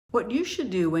What you should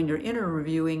do when you're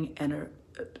interviewing an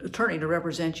attorney to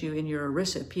represent you in your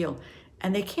ERISA appeal,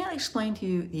 and they can't explain to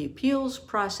you the appeals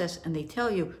process, and they tell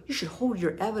you you should hold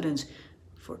your evidence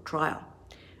for trial.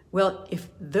 Well, if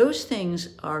those things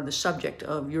are the subject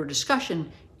of your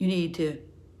discussion, you need to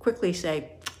quickly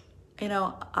say, you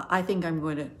know, I think I'm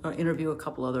going to interview a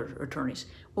couple other attorneys.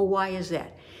 Well, why is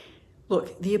that?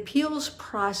 Look, the appeals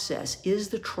process is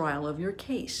the trial of your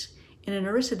case. In an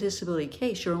ERISA disability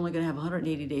case, you're only going to have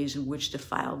 180 days in which to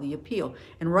file the appeal.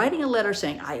 And writing a letter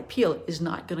saying, I appeal, is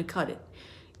not going to cut it.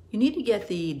 You need to get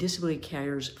the disability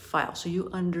carrier's file so you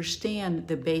understand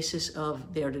the basis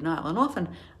of their denial. And often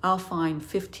I'll find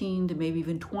 15 to maybe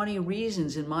even 20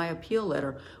 reasons in my appeal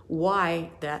letter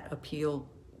why that appeal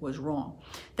was wrong.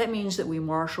 That means that we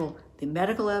marshal the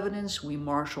medical evidence, we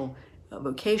marshal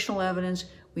vocational evidence,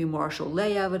 we marshal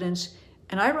lay evidence,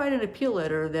 and I write an appeal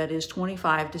letter that is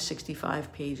 25 to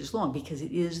 65 pages long because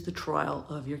it is the trial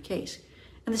of your case.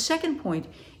 And the second point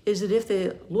is that if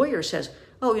the lawyer says,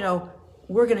 oh, you know,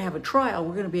 we're going to have a trial,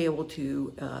 we're going to be able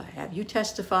to have you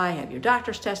testify, have your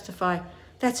doctors testify,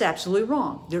 that's absolutely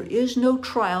wrong. There is no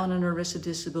trial in an ERISA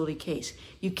disability case.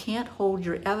 You can't hold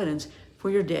your evidence for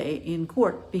your day in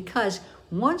court because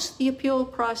once the appeal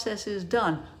process is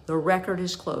done, the record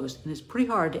is closed, and it's pretty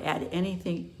hard to add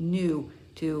anything new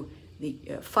to the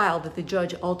file that the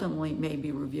judge ultimately may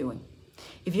be reviewing.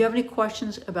 If you have any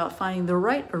questions about finding the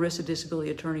right ERISA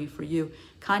disability attorney for you,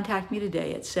 contact me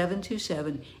today at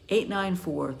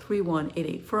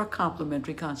 727-894-3188 for a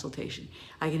complimentary consultation.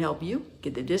 I can help you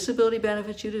get the disability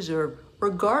benefits you deserve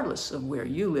regardless of where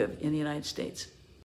you live in the United States.